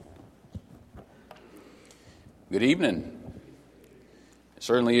Good evening. It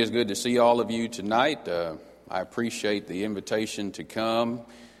certainly is good to see all of you tonight. I appreciate the invitation to come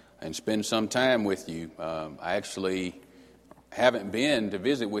and spend some time with you. I actually haven't been to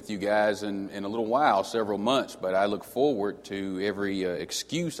visit with you guys in a little while, several months, but I look forward to every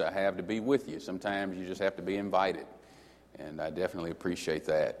excuse I have to be with you. Sometimes you just have to be invited, and I definitely appreciate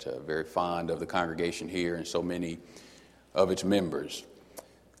that. Very fond of the congregation here and so many of its members.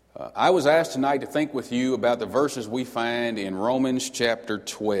 I was asked tonight to think with you about the verses we find in Romans chapter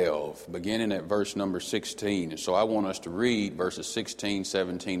 12, beginning at verse number 16. And so I want us to read verses 16,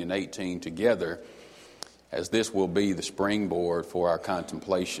 17, and 18 together, as this will be the springboard for our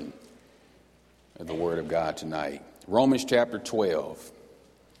contemplation of the Word of God tonight. Romans chapter 12,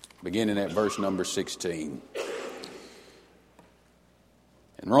 beginning at verse number 16.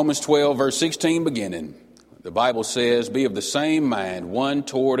 In Romans 12, verse 16 beginning, the Bible says, "Be of the same mind one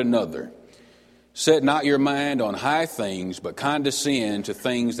toward another. Set not your mind on high things, but condescend to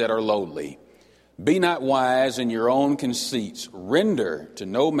things that are lowly. Be not wise in your own conceits. Render to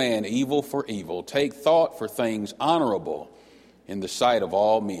no man evil for evil. Take thought for things honorable in the sight of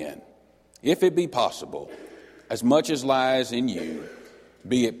all men. If it be possible, as much as lies in you,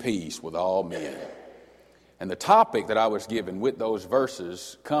 be at peace with all men." And the topic that I was given with those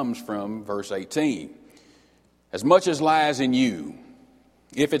verses comes from verse 18. As much as lies in you,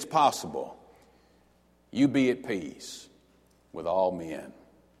 if it's possible, you be at peace with all men.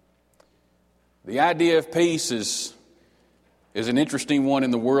 The idea of peace is an interesting one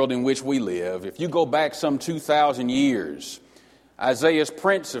in the world in which we live. If you go back some 2,000 years, Isaiah's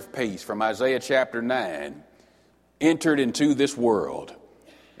Prince of Peace from Isaiah chapter 9 entered into this world.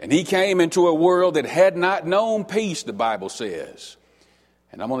 And he came into a world that had not known peace, the Bible says.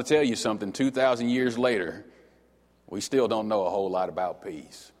 And I'm going to tell you something, 2,000 years later, we still don't know a whole lot about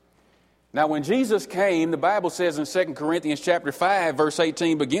peace. Now, when Jesus came, the Bible says in 2 Corinthians chapter 5, verse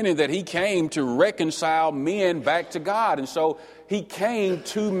 18, beginning, that he came to reconcile men back to God. And so he came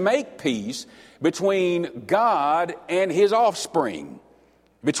to make peace between God and his offspring,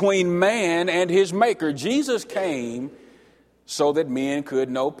 between man and his maker. Jesus came so that men could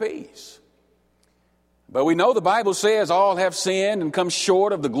know peace. But we know the Bible says all have sinned and come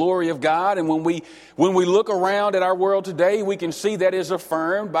short of the glory of God. And when we look around at our world today, we can see that is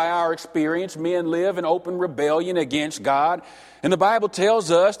affirmed by our experience. Men live in open rebellion against God. And the Bible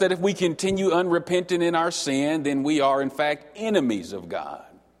tells us that if we continue unrepentant in our sin, then we are in fact enemies of God.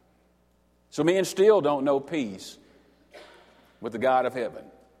 So men still don't know peace with the God of heaven.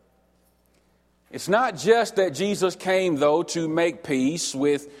 It's not just that Jesus came, though, to make peace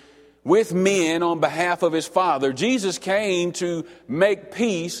with men on behalf of his Father. Jesus came to make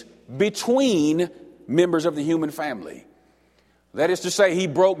peace between members of the human family. That is to say, he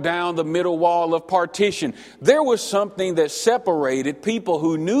broke down the middle wall of partition. There was something that separated people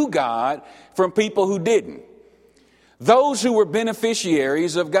who knew God from people who didn't. Those who were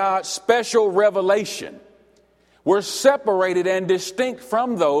beneficiaries of God's special revelation were separated and distinct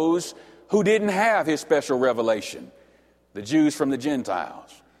from those who didn't have his special revelation, the Jews from the Gentiles.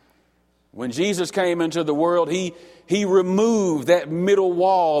 When Jesus came into the world, he removed that middle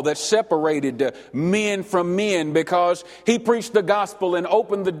wall that separated men from men, because he preached the gospel and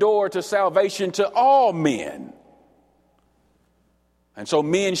opened the door to salvation to all men. And so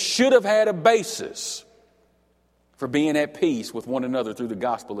men should have had a basis for being at peace with one another through the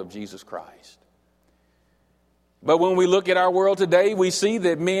gospel of Jesus Christ. But when we look at our world today, we see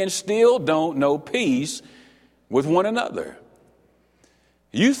that men still don't know peace with one another.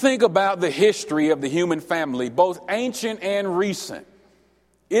 You think about the history of the human family, both ancient and recent.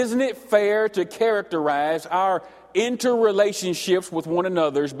 Isn't it fair to characterize our interrelationships with one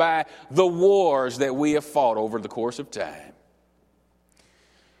another by the wars that we have fought over the course of time?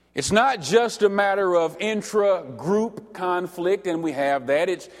 It's not just a matter of intra-group conflict, and we have that.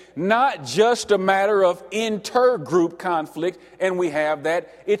 It's not just a matter of inter-group conflict, and we have that.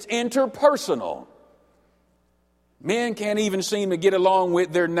 It's interpersonal. Men can't even seem to get along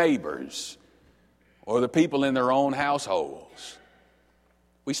with their neighbors or the people in their own households.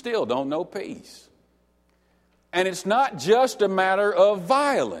 We still don't know peace. And it's not just a matter of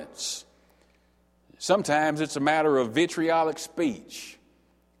violence. Sometimes it's a matter of vitriolic speech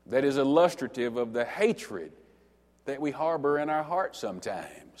that is illustrative of the hatred that we harbor in our hearts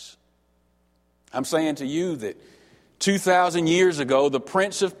sometimes. I'm saying to you that 2,000 years ago, the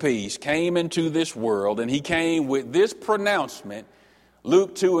Prince of Peace came into this world, and he came with this pronouncement,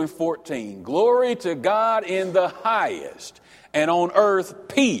 Luke 2:14. "Glory to God in the highest, and on earth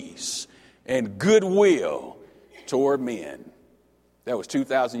peace and goodwill toward men." That was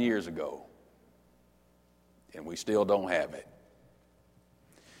 2,000 years ago. and we still don't have it.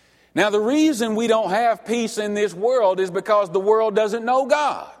 Now, the reason we don't have peace in this world is because the world doesn't know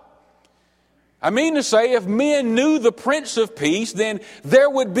God. I mean to say, if men knew the Prince of Peace, then there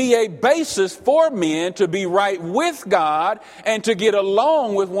would be a basis for men to be right with God and to get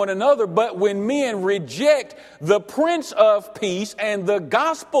along with one another. But when men reject the Prince of Peace and the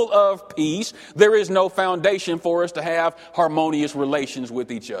gospel of peace, there is no foundation for us to have harmonious relations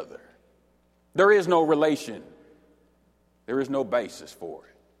with each other. There is no relation. There is no basis for it.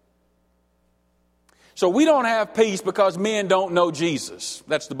 So we don't have peace because men don't know Jesus.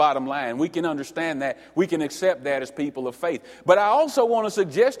 That's the bottom line. We can understand that. We can accept that as people of faith. But I also want to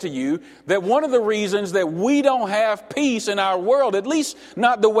suggest to you that one of the reasons that we don't have peace in our world, at least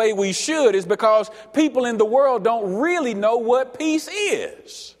not the way we should, is because people in the world don't really know what peace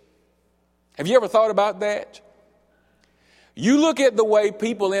is. Have you ever thought about that? You look at the way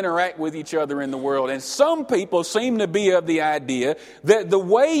people interact with each other in the world, and some people seem to be of the idea that the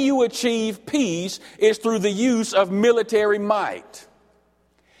way you achieve peace is through the use of military might.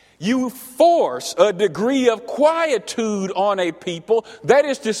 You force a degree of quietude on a people. That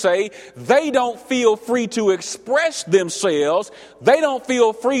is to say, they don't feel free to express themselves. They don't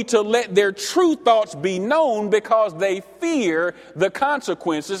feel free to let their true thoughts be known because they fear the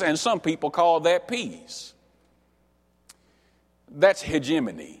consequences, and some people call that peace. That's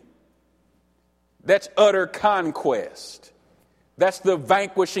hegemony. That's utter conquest. That's the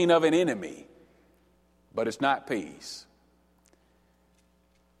vanquishing of an enemy. But it's not peace.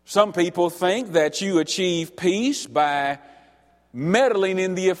 Some people think that you achieve peace by meddling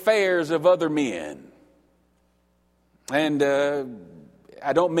in the affairs of other men. And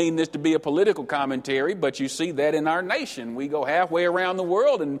I don't mean this to be a political commentary, but you see that in our nation. We go halfway around the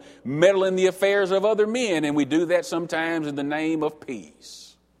world and meddle in the affairs of other men, and we do that sometimes in the name of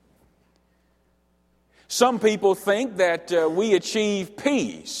peace. Some people think that we achieve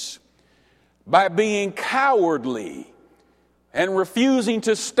peace by being cowardly and refusing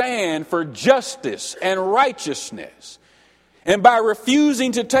to stand for justice and righteousness. And by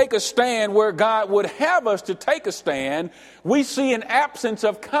refusing to take a stand where God would have us to take a stand, we see an absence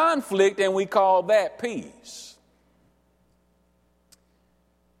of conflict and we call that peace.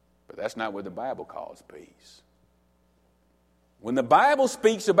 But that's not what the Bible calls peace. When the Bible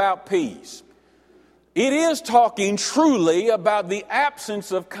speaks about peace, it is talking truly about the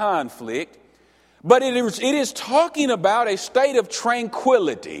absence of conflict, but it is talking about a state of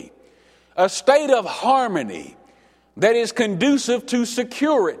tranquility, a state of harmony, that is conducive to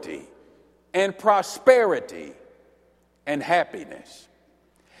security and prosperity and happiness.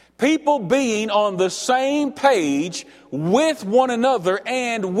 People being on the same page with one another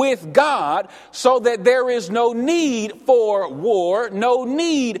and with God so that there is no need for war, no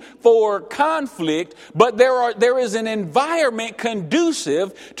need for conflict, but there is an environment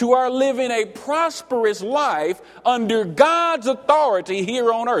conducive to our living a prosperous life under God's authority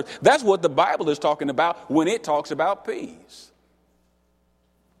here on earth. That's what the Bible is talking about when it talks about peace.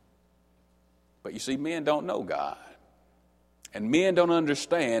 But you see, men don't know God. And men don't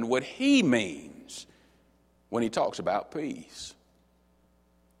understand what he means when he talks about peace.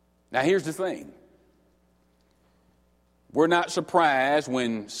 Now, here's the thing. We're not surprised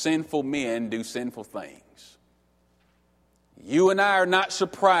when sinful men do sinful things. You and I are not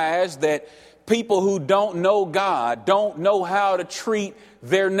surprised that people who don't know God don't know how to treat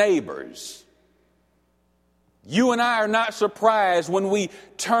their neighbors. You and I are not surprised when we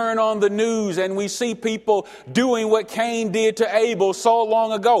turn on the news and we see people doing what Cain did to Abel so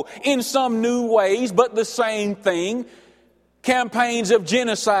long ago in some new ways, but the same thing. Campaigns of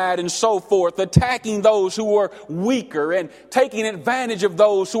genocide and so forth, attacking those who are weaker and taking advantage of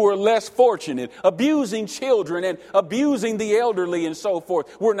those who are less fortunate, abusing children and abusing the elderly and so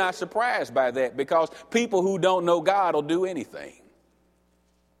forth. We're not surprised by that because people who don't know God will do anything.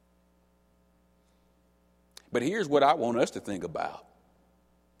 But here's what I want us to think about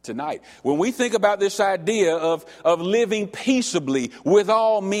tonight. When we think about this idea of living peaceably with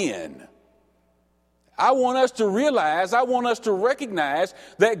all men, I want us to realize, I want us to recognize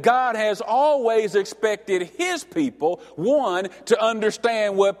that God has always expected his people, one, to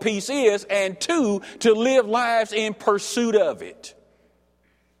understand what peace is, and two, to live lives in pursuit of it.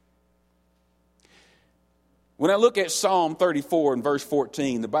 When I look at Psalm 34 and verse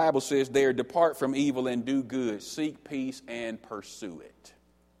 14, the Bible says there, depart from evil and do good, seek peace and pursue it.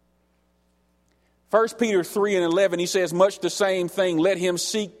 1 Peter 3 and 11, he says much the same thing, let him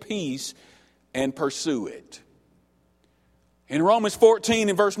seek peace and pursue it. In Romans 14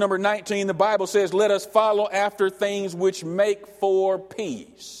 and verse number 19, the Bible says, let us follow after things which make for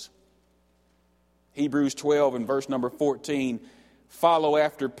peace. Hebrews 12 and verse number 14, follow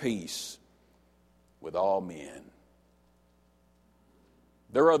after peace with all men.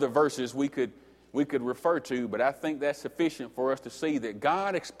 There are other verses we could refer to, but I think that's sufficient for us to see that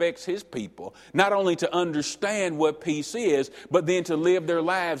God expects his people not only to understand what peace is, but then to live their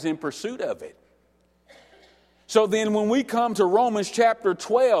lives in pursuit of it. So then when we come to Romans chapter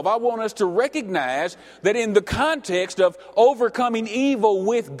 12, I want us to recognize that in the context of overcoming evil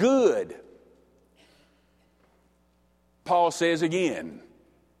with good, Paul says again,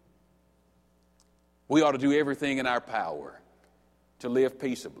 we ought to do everything in our power to live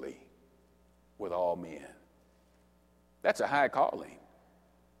peaceably with all men. That's a high calling.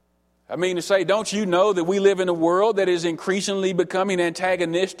 I mean to say, don't you know that we live in a world that is increasingly becoming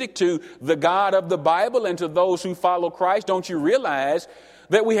antagonistic to the God of the Bible and to those who follow Christ? Don't you realize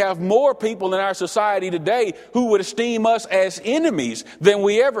that we have more people in our society today who would esteem us as enemies than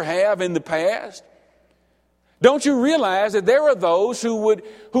we ever have in the past? Don't you realize that there are those who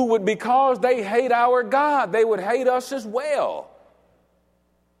would, because they hate our God, they would hate us as well?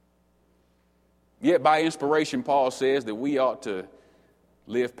 Yet by inspiration, Paul says that we ought to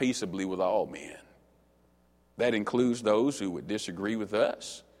live peaceably with all men. That includes those who would disagree with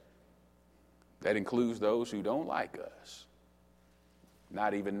us. That includes those who don't like us,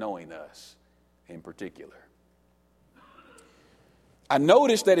 not even knowing us in particular. I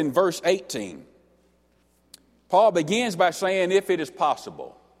noticed that in verse 18, Paul begins by saying, if it is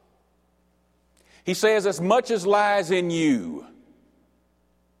possible. He says, as much as lies in you,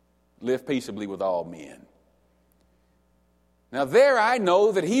 live peaceably with all men. Now there I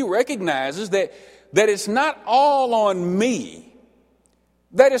know that he recognizes that it's not all on me.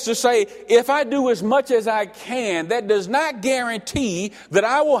 That is to say, if I do as much as I can, that does not guarantee that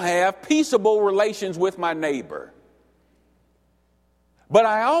I will have peaceable relations with my neighbor. But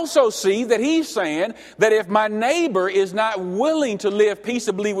I also see that he's saying that if my neighbor is not willing to live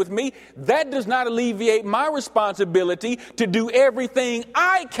peaceably with me, that does not alleviate my responsibility to do everything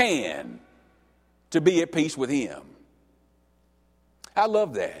I can to be at peace with him. I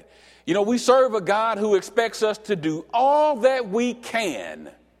love that. You know, we serve a God who expects us to do all that we can,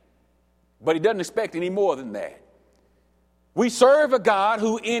 but he doesn't expect any more than that. We serve a God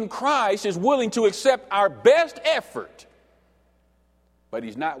who in Christ is willing to accept our best effort, but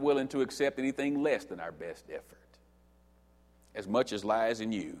he's not willing to accept anything less than our best effort. As much as lies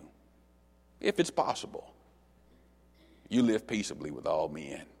in you, if it's possible, you live peaceably with all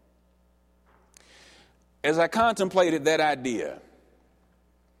men. As I contemplated that idea,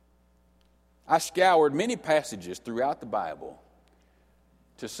 I scoured many passages throughout the Bible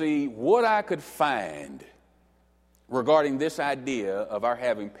to see what I could find regarding this idea of our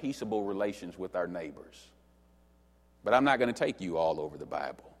having peaceable relations with our neighbors. But I'm not going to take you all over the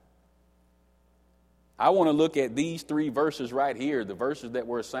Bible. I want to look at these 3 verses right here, the verses that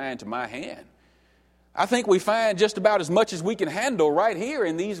were assigned to my hand. I think we find just about as much as we can handle right here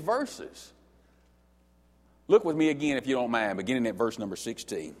in these verses. Look with me again, if you don't mind, beginning at verse number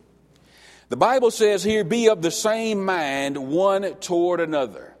 16. The Bible says here, be of the same mind one toward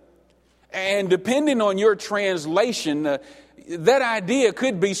another. And depending on your translation, that idea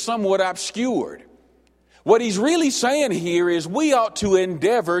could be somewhat obscured. What he's really saying here is we ought to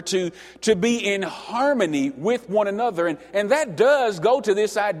endeavor to be in harmony with one another. And that does go to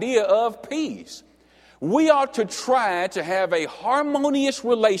this idea of peace. We ought to try to have a harmonious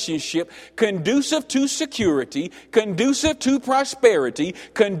relationship conducive to security, conducive to prosperity,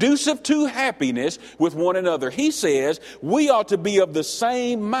 conducive to happiness with one another. He says we ought to be of the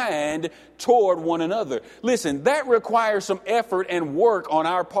same mind toward one another. Listen, that requires some effort and work on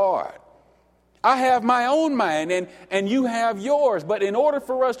our part. I have my own mind and you have yours. But in order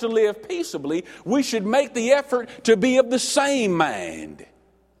for us to live peaceably, we should make the effort to be of the same mind.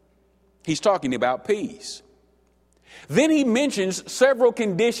 He's talking about peace. Then he mentions several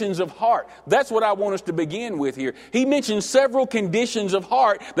conditions of heart. That's what I want us to begin with here. He mentions several conditions of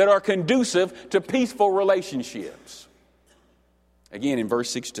heart that are conducive to peaceful relationships. Again, in verse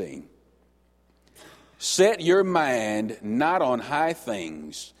 16. Set your mind not on high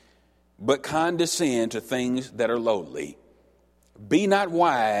things, but condescend to things that are lowly. Be not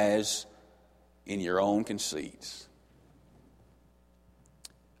wise in your own conceits.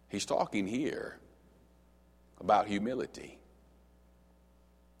 He's talking here about humility.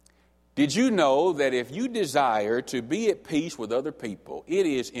 Did you know that if you desire to be at peace with other people, it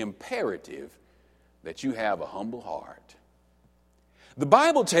is imperative that you have a humble heart? The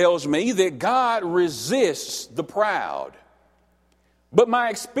Bible tells me that God resists the proud, but my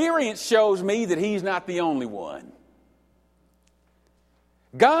experience shows me that he's not the only one.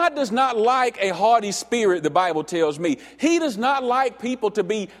 God does not like a haughty spirit, the Bible tells me. He does not like people to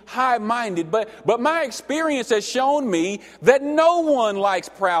be high-minded. But my experience has shown me that no one likes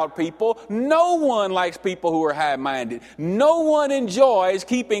proud people. No one likes people who are high-minded. No one enjoys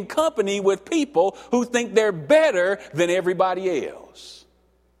keeping company with people who think they're better than everybody else.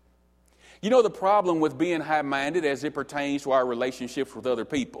 You know the problem with being high-minded as it pertains to our relationships with other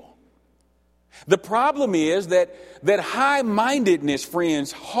people? The problem is that high-mindedness,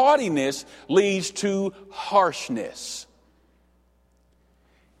 friends, haughtiness leads to harshness.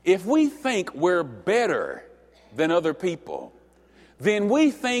 If we think we're better than other people, then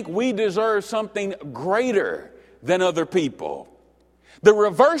we think we deserve something greater than other people. The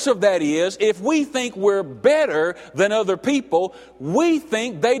reverse of that is, if we think we're better than other people, we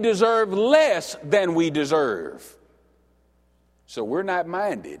think they deserve less than we deserve. So we're not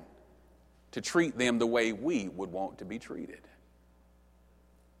minded to treat them the way we would want to be treated.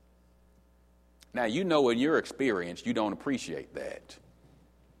 Now, you know in your experience you don't appreciate that.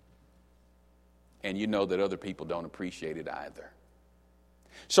 And you know that other people don't appreciate it either.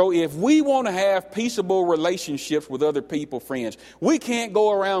 So if we want to have peaceable relationships with other people, friends, we can't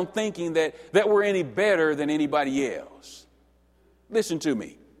go around thinking that we're any better than anybody else. Listen to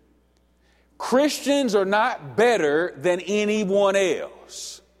me. Christians are not better than anyone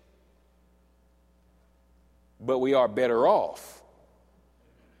else. But we are better off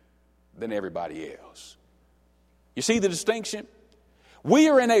than everybody else. You see the distinction? We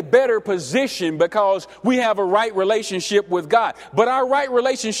are in a better position because we have a right relationship with God. But our right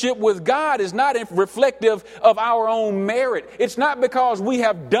relationship with God is not reflective of our own merit. It's not because we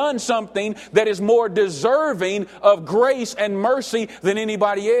have done something that is more deserving of grace and mercy than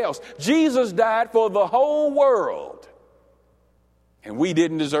anybody else. Jesus died for the whole world. And we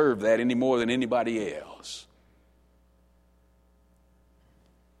didn't deserve that any more than anybody else.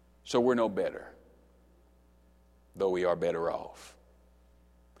 So we're no better, though we are better off.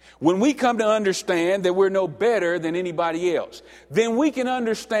 When we come to understand that we're no better than anybody else, then we can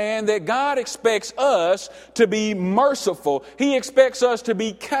understand that God expects us to be merciful. He expects us to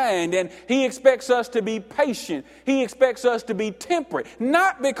be kind, and He expects us to be patient. He expects us to be temperate,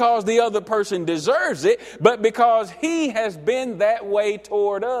 not because the other person deserves it, but because He has been that way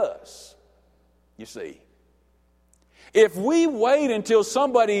toward us. You see. If we wait until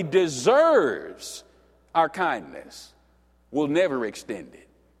somebody deserves our kindness, we'll never extend it.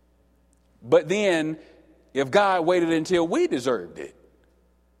 But then, if God waited until we deserved it,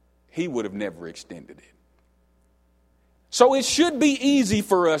 He would have never extended it. So it should be easy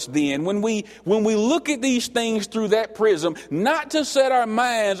for us then, when we look at these things through that prism, not to set our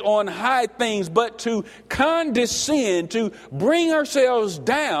minds on high things, but to condescend, to bring ourselves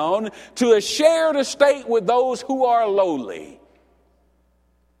down to a shared estate with those who are lowly.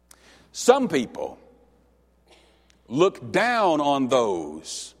 Some people look down on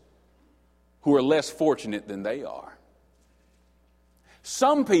those who are less fortunate than they are.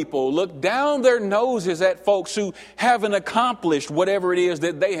 Some people look down their noses at folks who haven't accomplished whatever it is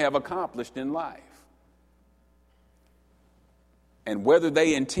that they have accomplished in life. And whether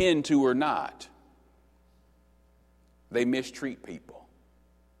they intend to or not, they mistreat people.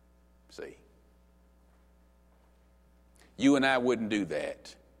 See? You and I wouldn't do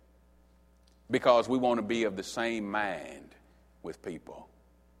that because we want to be of the same mind with people.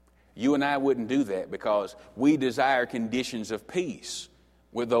 You and I wouldn't do that because we desire conditions of peace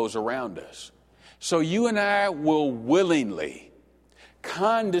with those around us. So you and I will willingly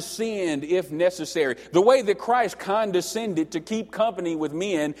condescend if necessary. The way that Christ condescended to keep company with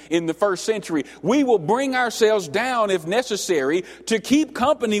men in the first century, we will bring ourselves down if necessary to keep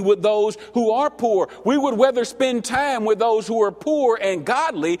company with those who are poor. We would rather spend time with those who are poor and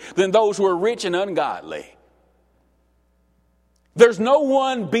godly than those who are rich and ungodly. There's no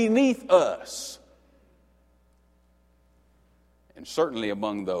one beneath us. And certainly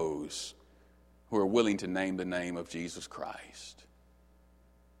among those who are willing to name the name of Jesus Christ.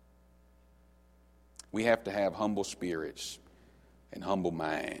 We have to have humble spirits and humble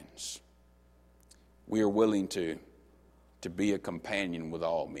minds. We are willing to be a companion with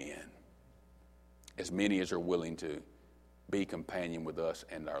all men, as many as are willing to be companion with us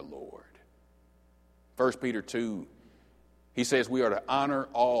and our Lord. 1 Peter 2, he says we are to honor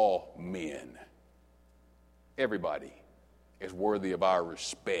all men. Everybody is worthy of our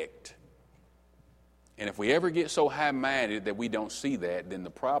respect. And if we ever get so high-minded that we don't see that, then the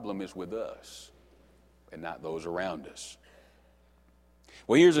problem is with us and not those around us.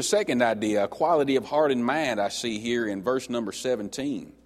 Well, here's a second idea, a quality of heart and mind I see here in verse number 17.